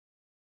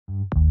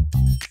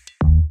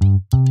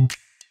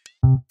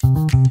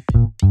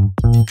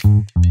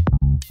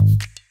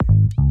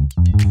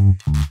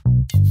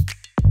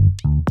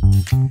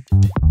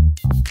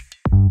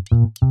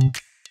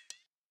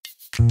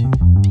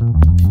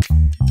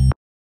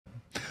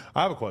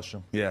I have a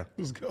question. Yeah.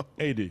 Let's go.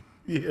 AD.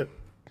 Yeah.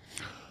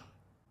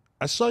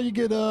 I saw you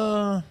get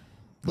a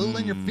little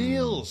in your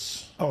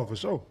feels Oh, for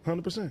sure.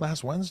 100%.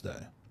 last Wednesday.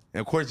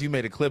 And of course, you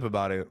made a clip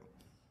about it.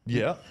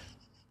 Yeah.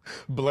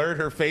 Blurred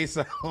her face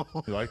out.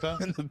 You like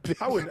that? in the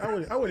picture. I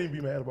wouldn't even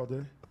be mad about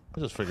that. I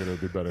just figured it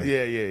would be better.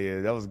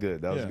 Yeah. That was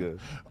good. That was Yeah. good.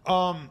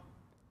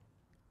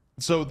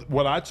 So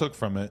what I took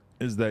from it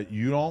is that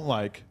you don't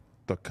like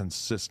the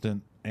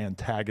consistent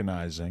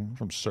antagonizing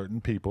from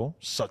certain people,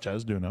 such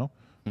as Duno,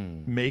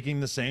 making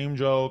the same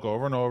joke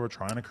over and over,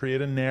 trying to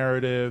create a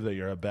narrative that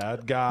you're a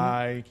bad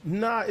guy.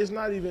 Nah, it's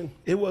not even.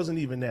 It wasn't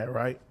even that,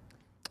 right?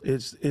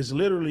 It's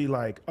literally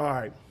like, all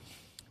right.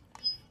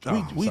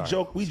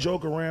 We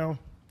joke around.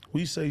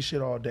 We say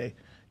shit all day.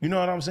 You know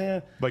what I'm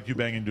saying? Like you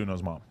banging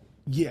Duno's mom.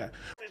 Yeah.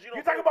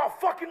 You talk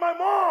about fucking my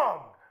mom.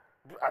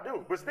 I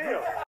do, but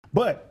still.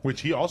 But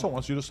Which he also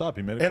wants you to stop.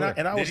 He made it and clear. I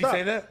Did will he stop.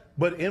 say that?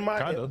 But in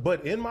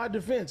Kinda. my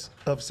defense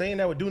of saying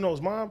that with Duno's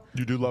mom,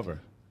 You do love her.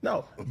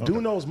 no,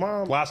 Duno's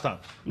mom. Last time.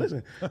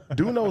 Listen,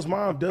 Duno's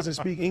mom doesn't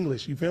speak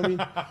English. You feel me?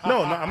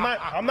 No,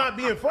 I'm not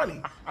being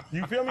funny.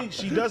 You feel me?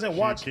 She doesn't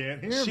watch.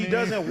 can't hear She me.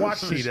 doesn't watch.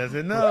 She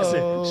doesn't know.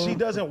 Listen, she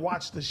doesn't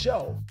watch the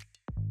show.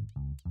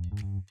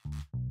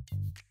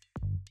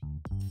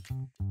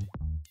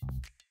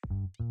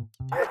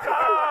 Get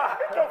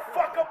the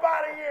fuck up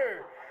out of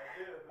here.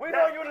 We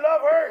know you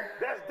love her.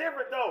 That's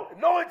different though.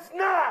 No, it's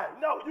not.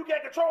 No, you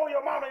can't control who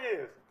your mama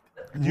is.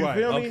 You Right.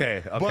 feel me?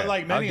 Okay. But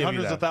like I'll many give you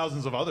hundreds that. of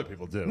thousands of other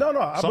people do. No,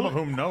 I Some believe-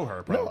 of whom know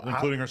her, probably,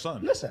 including her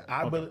son. Listen,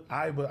 I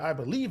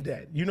believe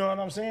that. You know what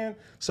I'm saying?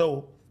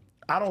 So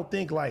I don't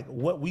think like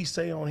what we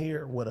say on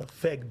here would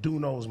affect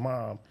Duno's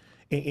mom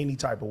in any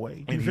type of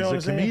way. You And feel he's what a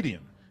I'm saying?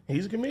 comedian.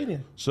 He's a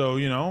comedian. So,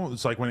 you know,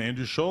 it's like when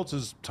Andrew Schultz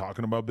is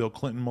talking about Bill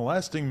Clinton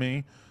molesting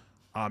me,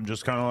 I'm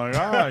just kind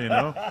of like, you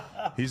know,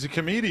 he's a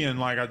comedian.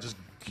 Like,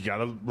 you got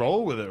to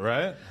roll with it,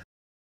 right?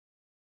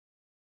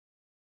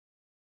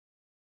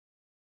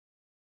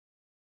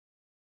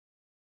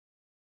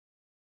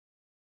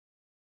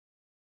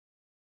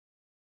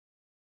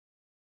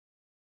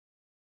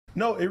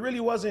 No, it really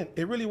wasn't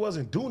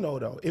Duno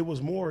though. It was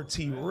more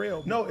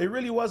T-Rail. No, it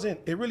really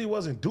wasn't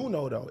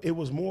Duno though. It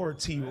was more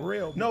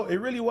T-Rail. No, it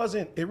really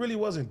wasn't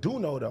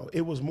Duno though.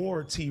 It was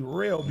more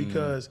T-Rail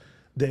because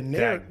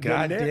That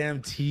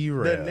goddamn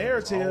T-Rail.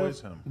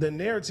 Always him. the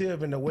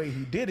narrative and the way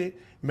he did it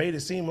made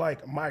it seem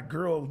like my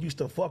girl used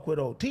to fuck with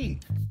OT.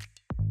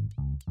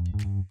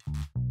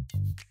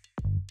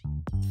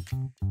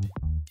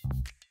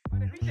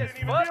 But if you just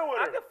even fuck, deal with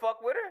I her. can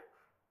fuck with her.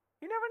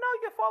 You never know.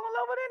 You can fall in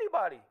love with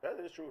anybody.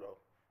 That is true though.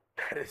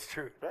 That is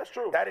true. That's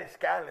true. That is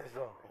scandalous,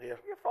 though. Yeah.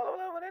 You can fall in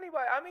love with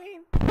anybody. I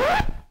mean,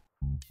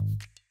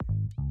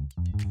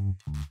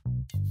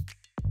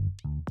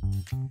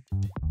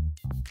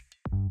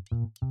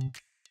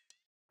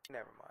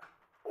 never mind.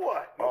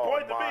 What? No Oh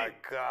point to my me.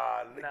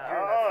 God! Look,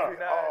 Oh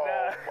you're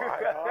my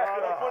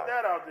God. Put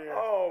that out there.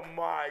 Oh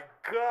my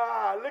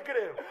God! Look at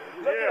him.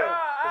 Look Yeah.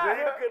 at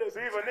him. Look at him. See,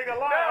 if a nigga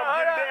lie,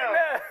 I'm getting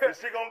down. This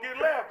shit gonna get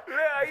left. Yeah,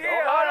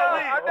 Don't hold lie on. to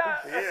me. I'm not.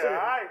 Yeah,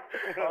 all right.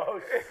 Oh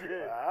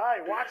shit. All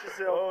right, watch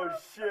yourself. Oh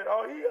shit.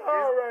 Oh, he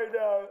hard right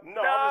now.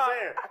 No, I'm just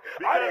saying. I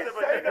Because didn't if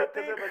say a nigga,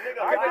 nothing. if a nigga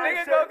Cause the lie,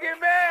 nigga gonna get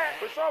mad.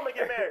 for sure I'm gonna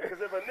get mad.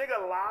 Because if a nigga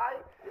lie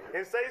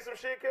and say some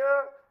shit,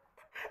 girl,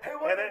 Hey,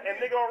 and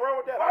nigga gonna run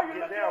with that, Why I'll you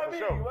get looking down at for me?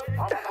 sure.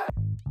 Why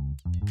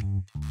you-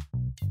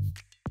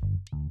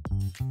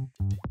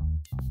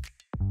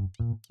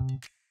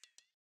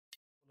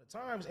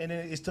 Times and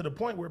then it's to the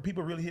point where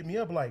people really hit me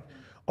up like,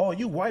 oh,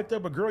 you wiped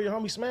up a girl your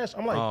homie smashed.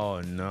 I'm like,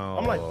 Oh, no.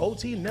 I'm like,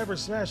 OT never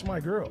smashed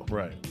my girl.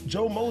 Right.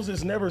 Joe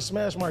Moses never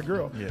smashed my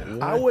girl. Yeah.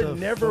 I What would the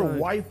never fuck?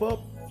 wipe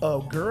up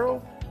a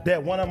girl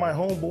that one of my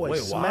homeboys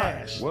Wait, why?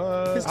 smashed.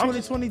 What? It's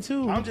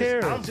 2022. Who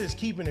cares? I'm just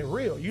keeping it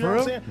real. You know For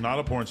what I'm real? saying? Not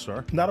a porn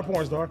star. Not a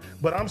porn star,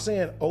 but I'm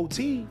saying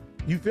OT,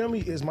 you feel me,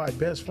 is my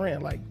best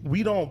friend. Like,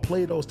 we don't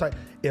play those type.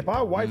 If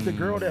I wipe the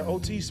girl that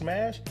OT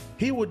smashed,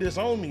 he would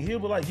disown me. He'll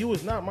be like, you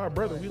is not my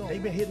brother.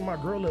 They've been hitting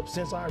my girl up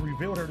since I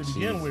revealed her to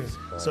begin with.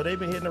 So they've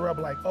been hitting her up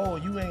like, oh,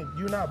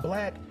 you're not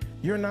black,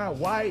 you're not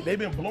white. They've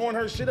been blowing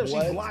her shit up. She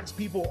blocks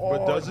people all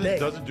But doesn't day.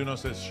 Duno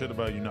say shit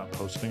about you not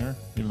posting her?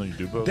 Even though you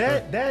do post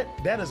her?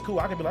 That is cool.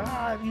 I can be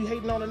like, you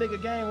hating on a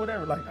nigga game,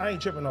 whatever. Like, I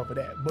ain't tripping off of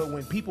that. But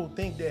when people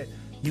think that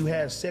you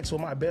have sex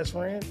with my best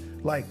friend,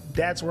 like,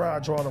 that's where I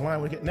draw the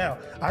line with it. Now,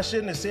 I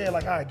shouldn't have said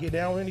like I get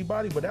down with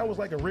anybody, but that was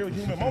like a real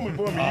human moment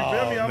for me. You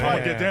feel me? I'm I'm like,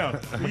 gonna get down.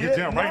 I'm gonna Yeah, get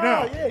down right nah,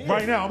 now. yeah, yeah.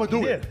 Right now, I'm gonna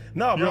do it. Yeah.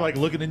 No, You're bro. like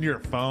looking into your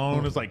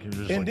phone. It's like you're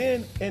just and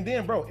like,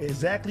 then, bro,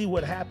 exactly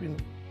what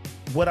happened.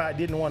 This I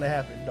didn't want to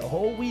happen. The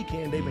whole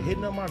weekend, they've been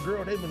hitting up my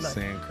girl. They've been like,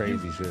 Saying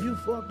crazy you, shit. You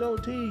fucked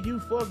OT. You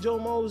fucked Joe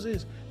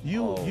Moses.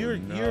 You're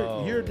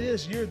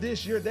this. You're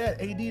this. You're that.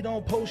 AD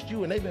don't post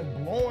you, and they've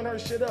been blowing her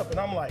shit up. And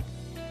I'm like,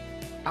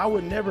 I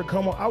would never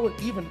come on. I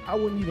wouldn't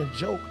even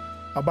joke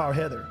about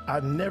Heather. I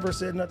never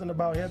said nothing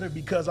about Heather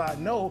because I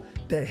know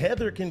that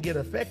Heather can get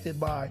affected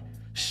by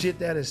shit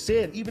that is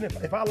said. Even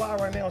if I lie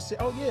right now and say,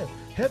 oh yeah,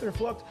 Heather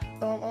fucked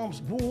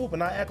whoop,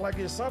 and I act like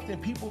it's something,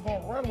 people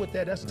gonna run with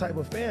that. That's the type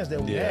of fans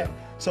that we have.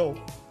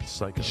 So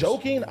Psychos.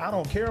 joking, I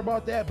don't care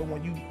about that. But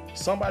when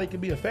somebody can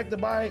be affected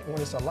by it, when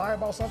it's a lie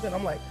about something,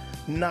 I'm like,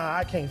 nah,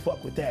 I can't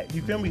fuck with that.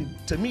 You feel me?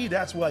 To me,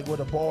 that's like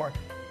with a bar.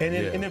 And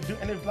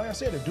if like I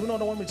said, if Duno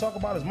don't want me to talk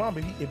about his mom,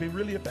 if it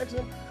really affects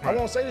him, I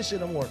won't say this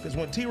shit no more. Because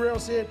when T-Rail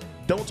said,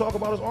 don't talk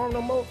about his arm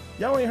no more,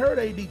 y'all ain't heard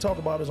AD talk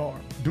about his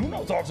arm.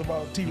 Duno talks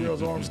about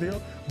T-Rail's arm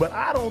still, but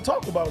I don't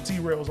talk about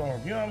T-Rail's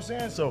arm. You know what I'm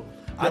saying? So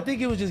I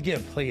think it was just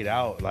getting played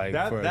out, like,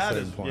 for a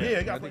certain point. Yeah,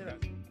 it got played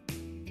out.